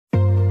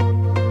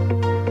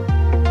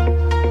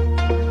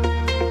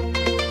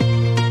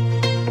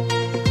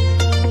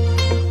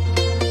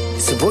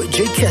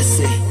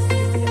Jkassy,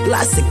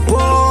 classic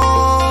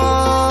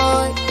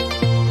boy,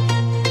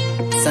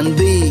 San B,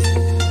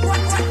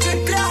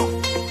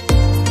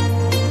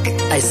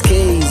 Ice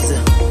Case,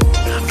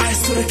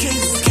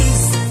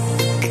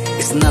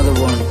 it's another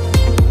one.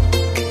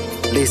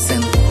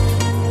 Listen.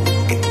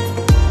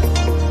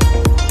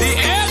 The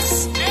F,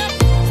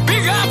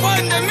 big up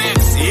on the mix.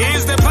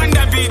 He's the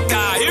panda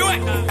beater.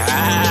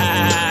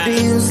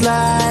 Feels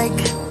like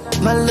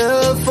my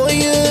love for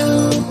you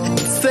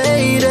is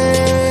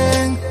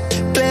fading,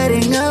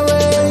 fading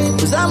away.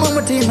 But I'm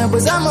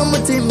on my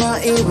team,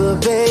 evil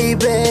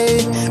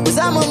baby. But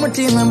I'm on my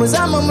team,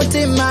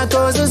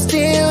 cause I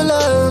still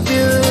love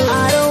you.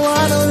 I don't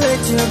wanna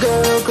let you go,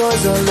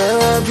 cause I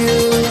love you.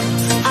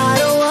 I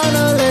don't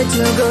wanna let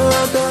you go,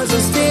 cause I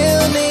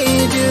still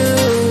need you.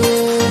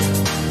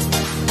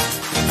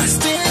 I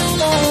still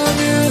love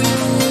you,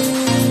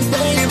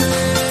 baby.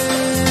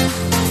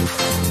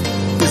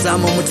 Cause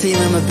I'm on my team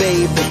and my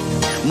baby.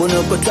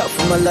 Mono go drop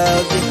for my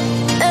love.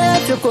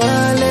 If you're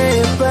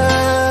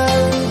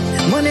qualified,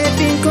 money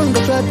think on the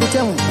drop it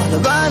down. I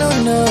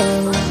don't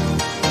know.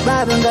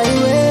 Baba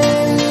Ngaiwe,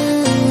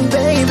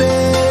 baby.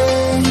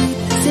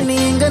 See me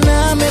in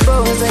Ghana, me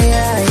bows ay.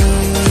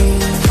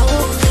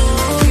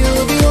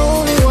 You're the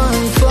only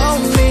one for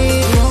me.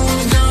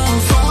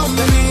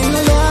 No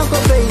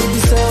longer, baby,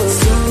 so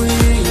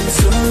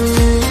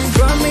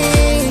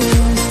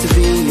promise to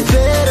be a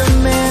better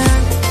man.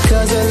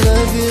 Cause I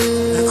love you,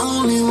 the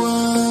only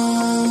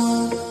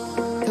one.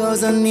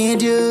 Cause I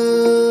need you,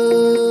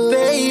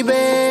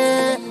 baby.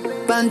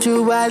 Bantu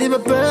while you were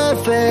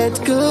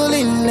perfect, cool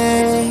in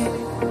there.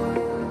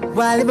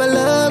 While you were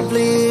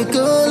lovely,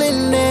 cool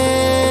in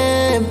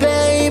there,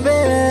 baby.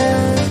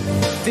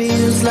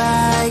 Feels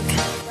like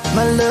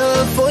my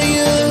love for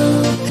you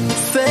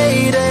is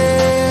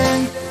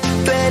fading,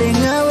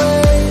 fading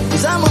away.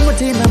 Cause I'm on my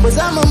team,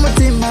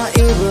 my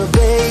evil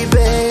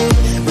baby.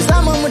 Cause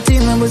I'm on my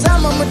team,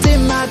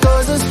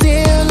 cause I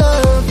still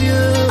love you.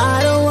 I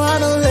don't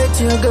wanna let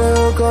you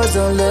go, cause I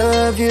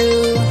love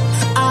you.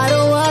 I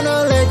don't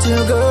wanna let you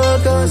go,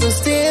 cause I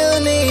still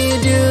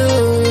need you.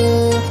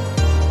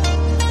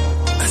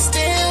 I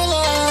still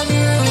love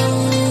you,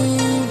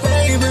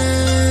 baby.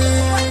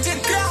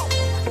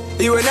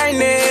 You and I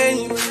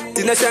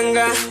Tina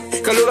Shanga,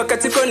 Kaluba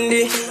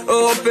Katikondi,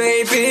 oh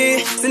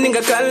baby,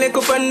 Sininga Kale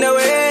Kupanda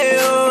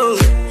Weo,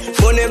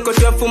 Mone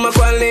Kotafuma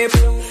Kwalip,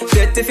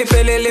 Tetifi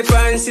Pelele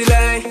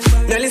Pansilai,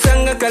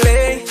 Nalisanga Kale,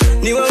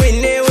 Niwa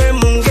Winewe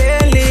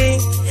Mungeli.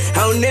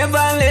 I'll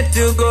never let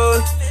you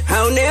go,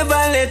 I'll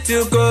never let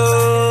you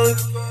go.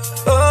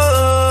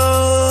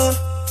 Oh,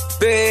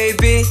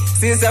 baby,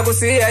 since I could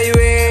see you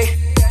way,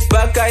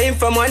 back in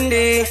from one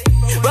day,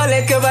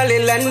 Baleke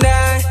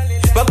Valilanda.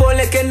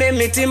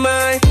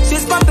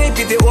 She's my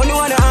baby, the only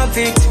one I have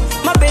it.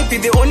 My baby,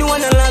 the only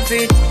one I love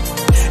it.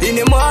 In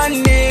the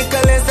morning,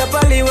 Kalesa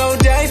Pali will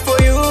die for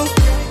you.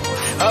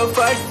 I'll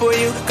fight for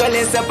you.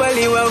 Kalesa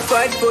Pali will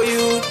fight for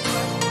you.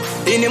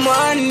 In the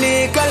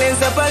morning,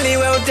 Kalesa Pali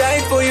will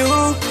die for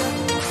you.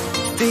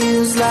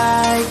 Feels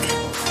like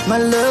my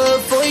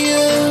love for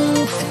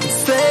you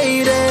is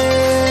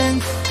fading,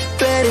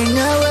 fading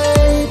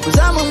away. Cause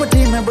I'm on my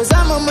team,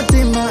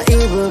 my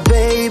evil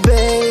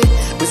baby.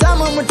 Cause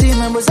I'm on my team,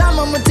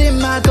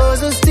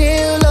 cause I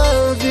still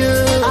love you.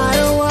 I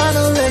don't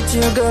wanna let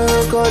you go,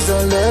 cause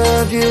I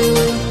love you.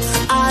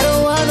 I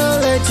don't wanna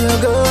let you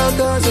go,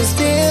 cause I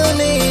still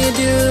need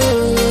you.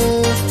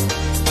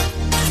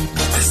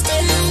 I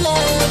still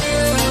love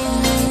you,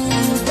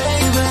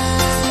 baby.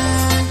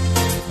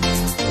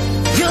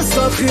 You're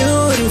so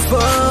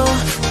beautiful,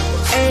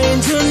 and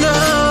you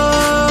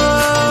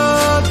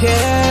know,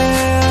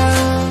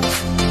 girl.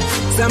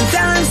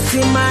 Sometimes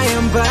in my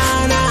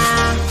umbana,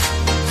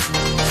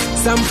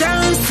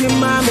 sometimes in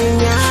my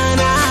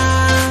manana,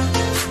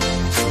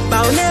 but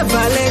I'll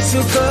never let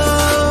you go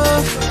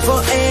for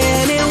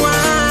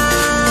anyone.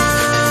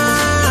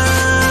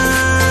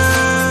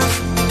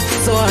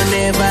 So I'll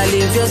never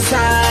leave your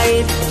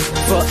side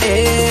for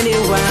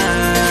anyone,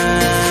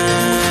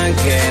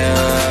 girl.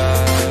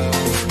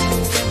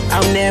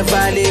 I'll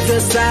never leave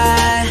your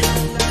side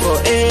for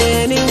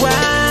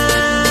anyone.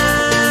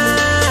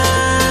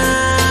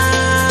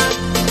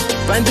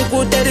 Find the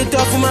good daddy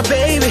talk for my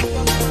baby.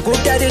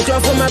 Good daddy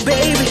talk for my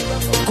baby.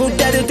 Good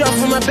daddy talk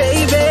for my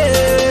baby.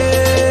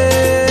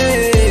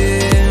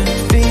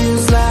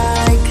 Feels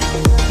like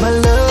my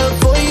love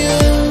for you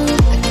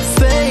is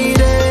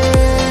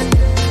fading,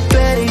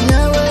 fading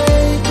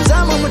away. Cause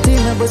I'm on my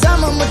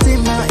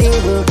team, my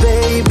evil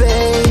baby.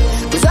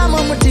 Cause I'm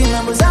on my team,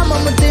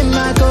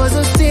 cause I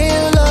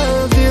still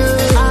love you.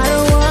 I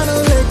don't wanna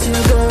let you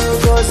go,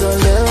 cause I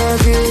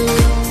love you.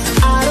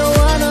 I don't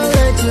wanna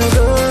let you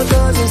go,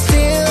 cause I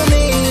still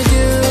need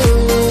you.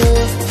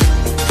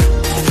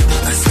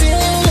 I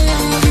still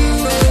love you,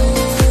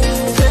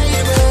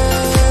 baby.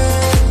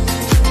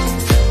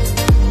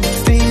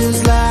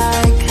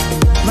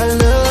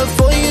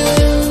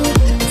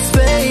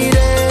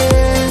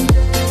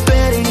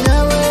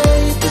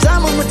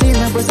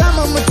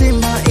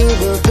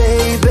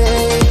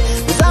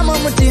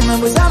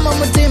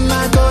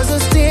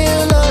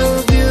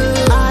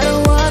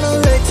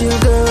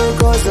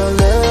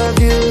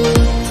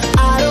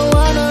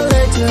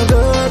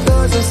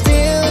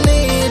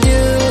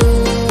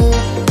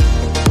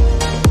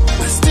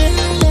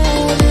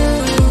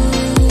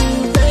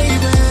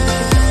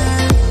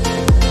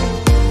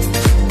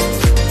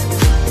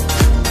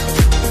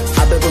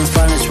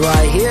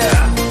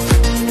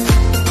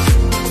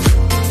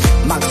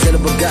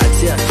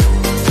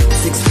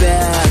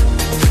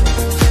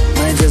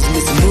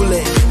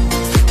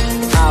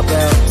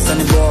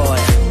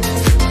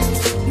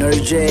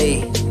 Mary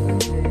J,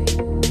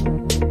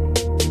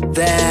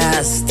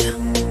 Vast,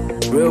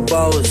 Real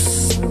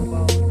Boss,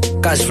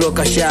 Cash Flow,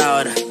 Cash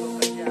Out,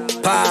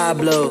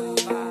 Pablo,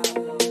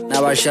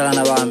 Nabashala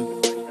Naban,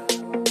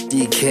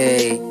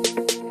 DK,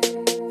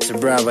 it's a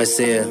bravo, I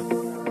say.